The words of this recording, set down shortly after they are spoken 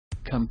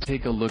Come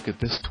take a look at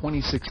this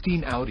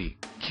 2016 Audi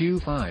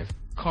Q5.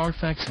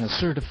 Carfax has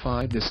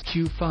certified this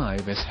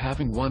Q5 as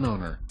having one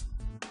owner.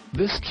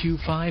 This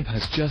Q5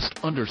 has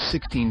just under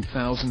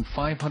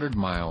 16,500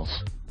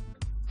 miles.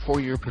 For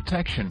your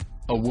protection,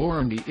 a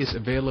warranty is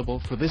available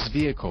for this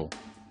vehicle.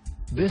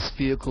 This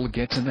vehicle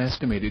gets an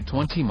estimated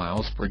 20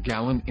 miles per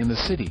gallon in the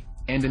city,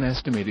 and an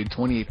estimated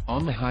 28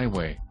 on the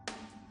highway.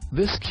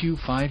 This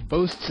Q5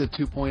 boasts a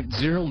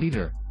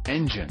 2.0-liter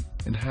engine,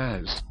 and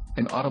has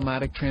an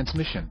automatic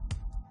transmission.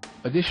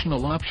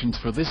 Additional options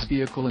for this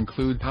vehicle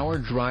include power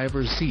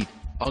driver's seat,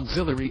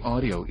 auxiliary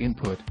audio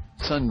input,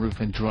 sunroof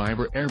and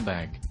driver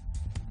airbag.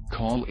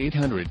 Call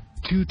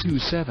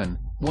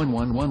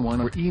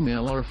 800-227-1111 or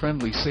email our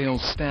friendly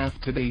sales staff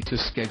today to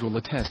schedule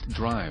a test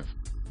drive.